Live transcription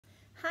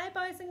Hi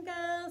boys and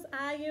girls,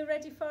 are you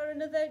ready for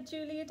another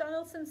Julia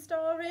Donaldson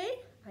story?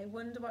 I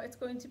wonder what it's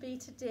going to be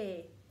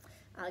today.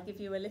 I'll give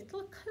you a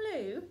little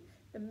clue.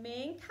 The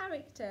main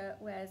character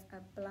wears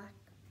a black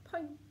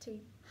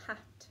pointy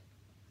hat.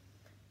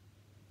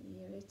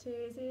 Here it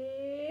is,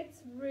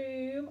 it's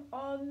room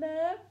on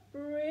the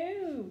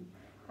broom.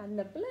 And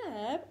the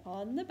blurb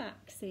on the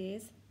back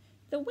says,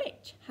 the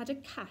witch had a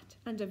cat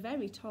and a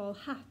very tall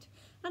hat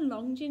and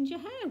long ginger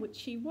hair which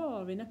she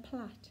wore in a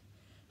plait.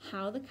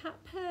 How the cat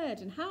purred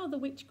and how the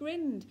witch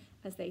grinned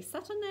as they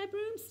sat on their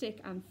broomstick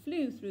and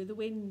flew through the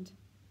wind.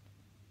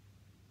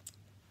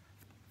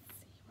 Let's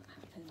see what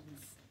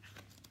happens.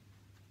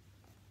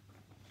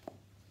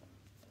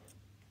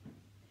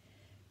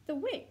 The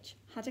witch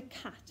had a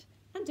cat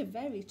and a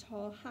very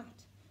tall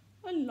hat,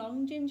 and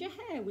long ginger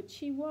hair which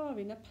she wore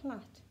in a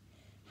plait.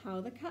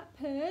 How the cat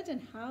purred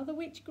and how the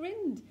witch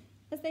grinned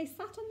as they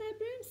sat on their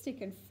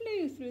broomstick and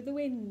flew through the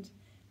wind.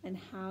 And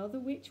how the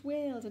witch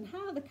wailed and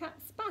how the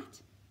cat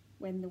spat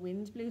when the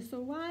wind blew so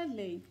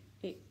wildly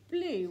it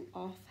blew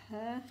off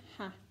her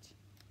hat.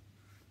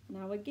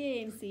 Now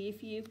again, see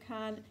if you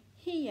can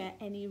hear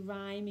any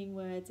rhyming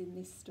words in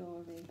this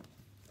story.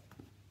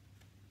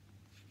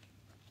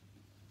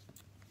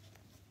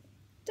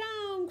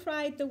 Down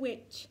cried the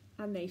witch,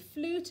 and they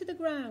flew to the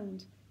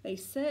ground. They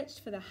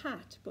searched for the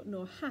hat, but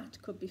no hat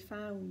could be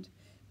found.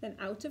 Then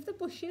out of the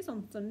bushes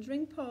on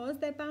thundering paws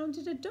there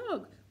bounded a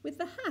dog with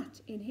the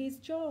hat in his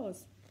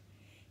jaws.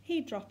 He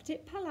dropped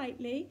it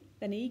politely,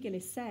 then eagerly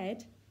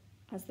said,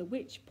 as the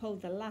witch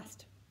pulled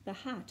the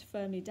hat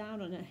firmly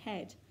down on her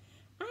head,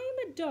 I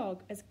am a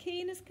dog as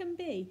keen as can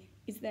be.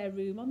 Is there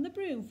room on the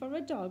broom for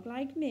a dog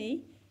like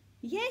me?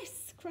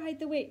 Yes, cried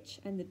the witch,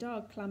 and the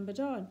dog clambered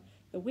on.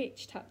 The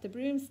witch tapped the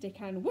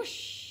broomstick and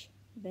whoosh,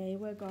 they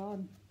were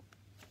gone.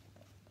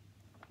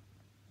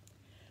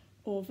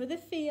 Over the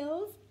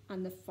fields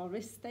and the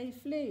forest they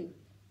flew.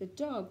 The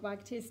dog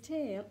wagged his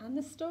tail and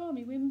the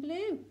stormy wind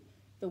blew.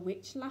 The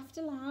witch laughed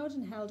aloud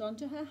and held on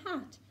to her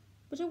hat,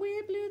 but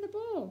away blew the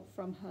bow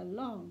from her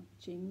long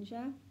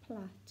ginger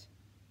plait.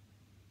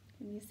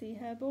 Can you see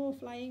her bow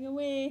flying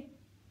away?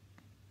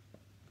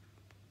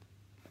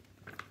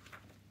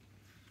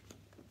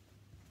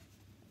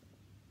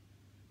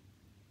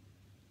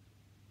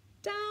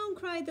 Down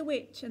cried the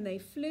witch, and they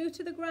flew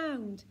to the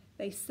ground.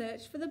 They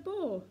searched for the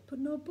bow, but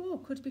no bow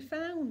could be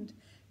found.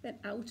 Then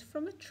out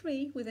from a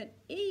tree with an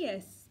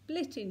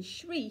ear-splitting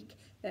shriek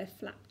there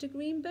flapped a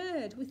green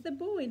bird with the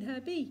bow in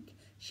her beak.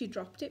 She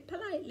dropped it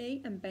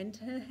politely and bent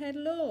her head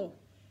low,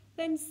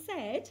 then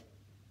said,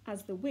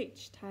 as the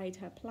witch tied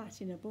her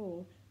plait in a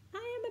bow,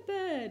 I am a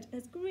bird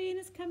as green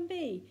as can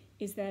be.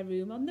 Is there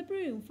room on the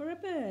broom for a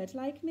bird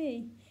like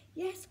me?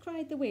 Yes,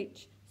 cried the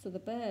witch, so the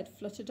bird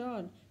fluttered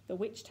on. The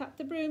witch tapped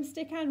the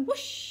broomstick and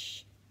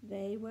whoosh,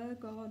 they were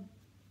gone.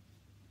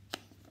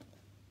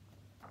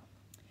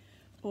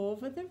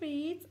 Over the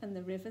reeds and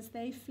the rivers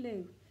they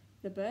flew.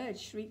 The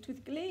birds shrieked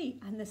with glee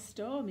and the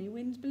stormy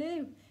wind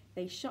blew.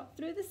 They shot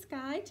through the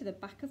sky to the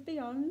back of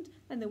beyond,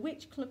 and the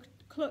witch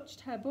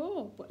clutched her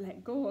bow but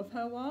let go of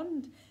her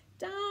wand.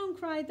 Down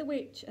cried the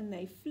witch, and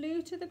they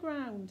flew to the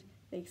ground.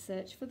 They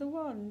searched for the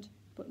wand,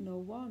 but no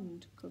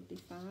wand could be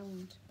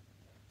found.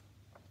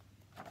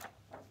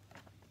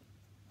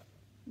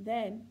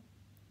 Then,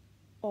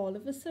 all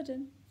of a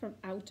sudden, from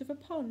out of a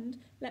pond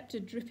leapt a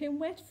dripping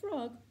wet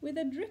frog with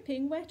a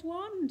dripping wet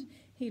wand.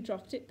 He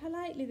dropped it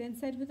politely, then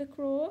said with a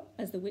crow,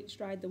 as the witch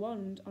dried the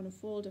wand on a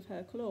fold of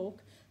her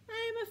cloak,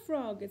 I am a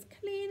frog as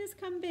clean as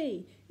can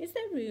be. Is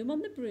there room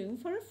on the broom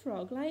for a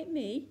frog like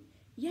me?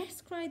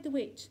 Yes, cried the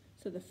witch,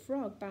 so the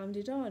frog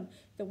bounded on.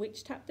 The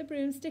witch tapped the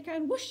broomstick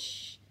and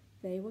whoosh,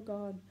 they were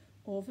gone.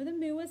 Over the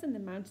moors and the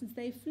mountains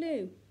they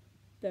flew.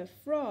 The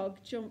frog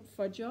jumped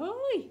for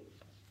joy.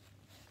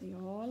 They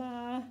all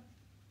are.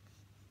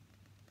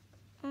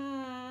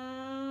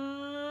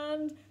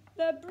 And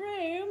the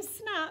broom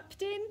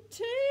snapped in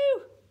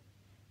two.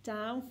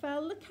 Down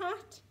fell the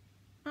cat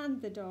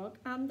and the dog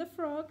and the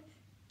frog.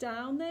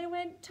 Down they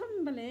went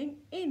tumbling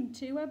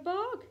into a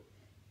bog.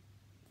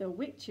 The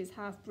witch's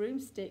half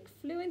broomstick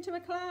flew into a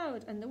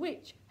cloud, and the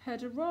witch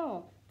heard a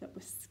roar that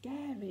was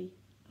scary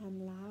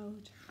and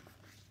loud.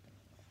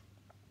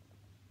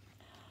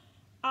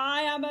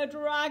 I am a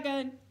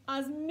dragon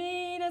as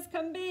mean as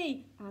can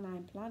be, and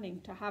I'm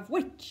planning to have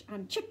witch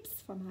and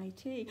chips for my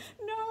tea.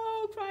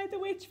 No, cried the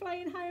witch,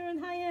 flying higher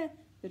and higher.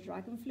 The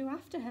dragon flew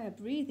after her,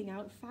 breathing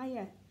out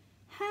fire.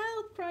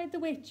 Help, cried the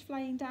witch,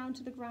 flying down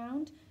to the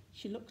ground.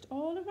 She looked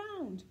all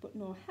around, but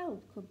no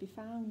help could be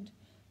found.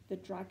 The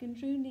dragon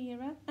drew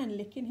nearer and,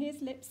 licking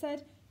his lips,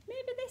 said,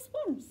 maybe this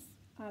once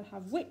I'll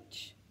have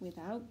witch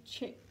without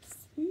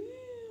chips.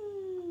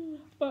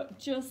 But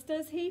just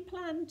as he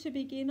planned to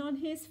begin on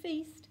his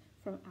feast,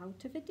 from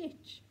out of a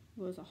ditch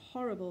rose a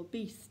horrible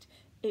beast.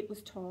 It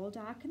was tall,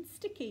 dark and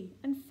sticky,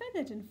 and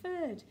feathered and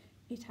furred.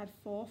 It had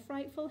 4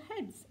 frightful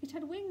heads, it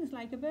had wings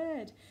like a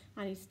bird,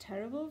 and its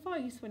terrible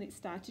voice when it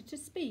started to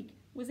speak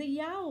was a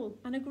yowl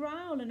and a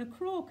growl and a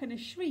croak and a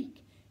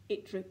shriek.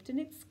 It dripped and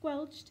it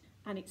squelched,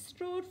 and it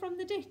strode from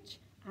the ditch,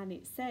 and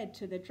it said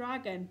to the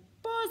dragon,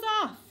 Boil paws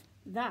off!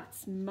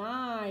 That's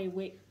my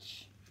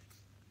witch.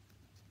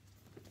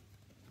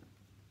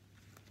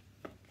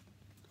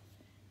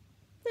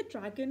 The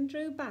dragon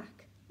drew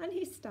back and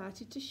he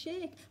started to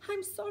shake.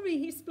 I'm sorry,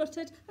 he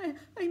spluttered.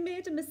 I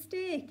made a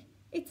mistake.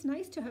 It's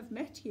nice to have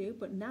met you,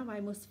 but now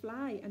I must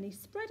fly. And he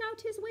spread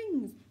out his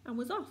wings and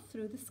was off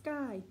through the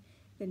sky.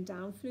 Then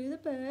down flew the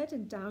bird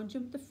and down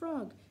jumped the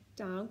frog.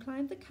 Down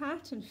climbed the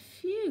cat and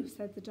phew,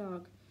 said the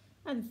dog.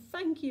 And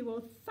thank you,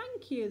 oh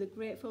thank you, the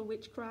grateful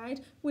witch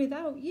cried.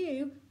 Without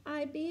you,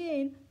 I'd be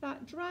in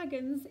that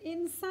dragon's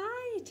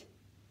inside.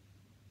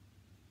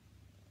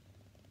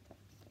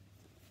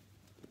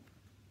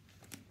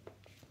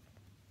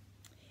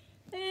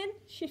 Then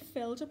she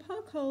filled up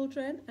her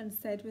cauldron and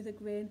said with a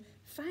grin,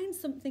 find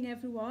something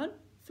everyone,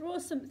 throw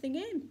something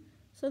in.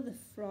 So the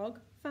frog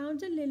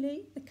found a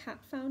lily, the cat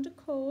found a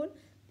corn,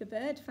 the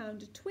bird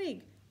found a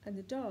twig and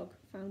the dog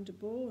found a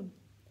bone.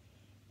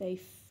 They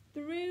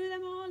threw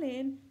them all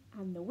in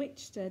and the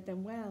witch stirred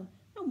them well,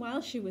 and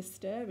while she was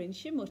stirring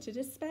she muttered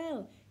a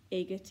spell.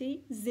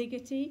 Iggity,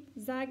 ziggity,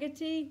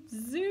 zaggity,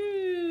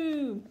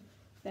 zoom!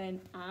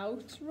 Then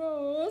out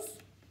rose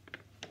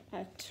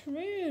a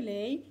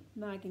truly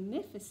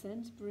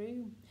magnificent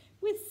broom,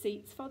 with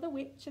seats for the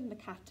witch and the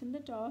cat and the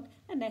dog,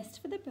 a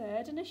nest for the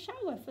bird and a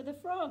shower for the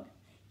frog.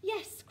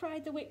 Yes,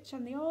 cried the witch,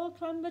 and they all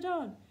clambered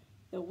on.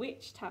 The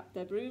witch tapped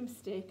the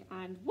broomstick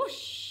and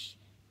whoosh,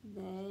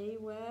 they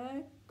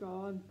were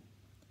gone.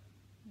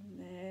 And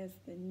there's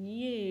the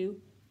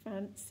new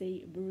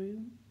fancy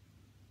broom.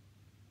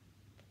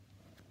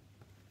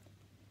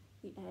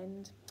 The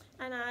end.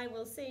 And I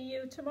will see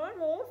you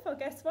tomorrow for,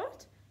 guess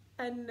what?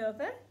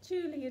 Another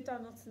Julia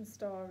Donaldson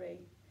story.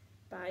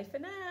 Bye for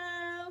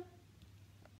now.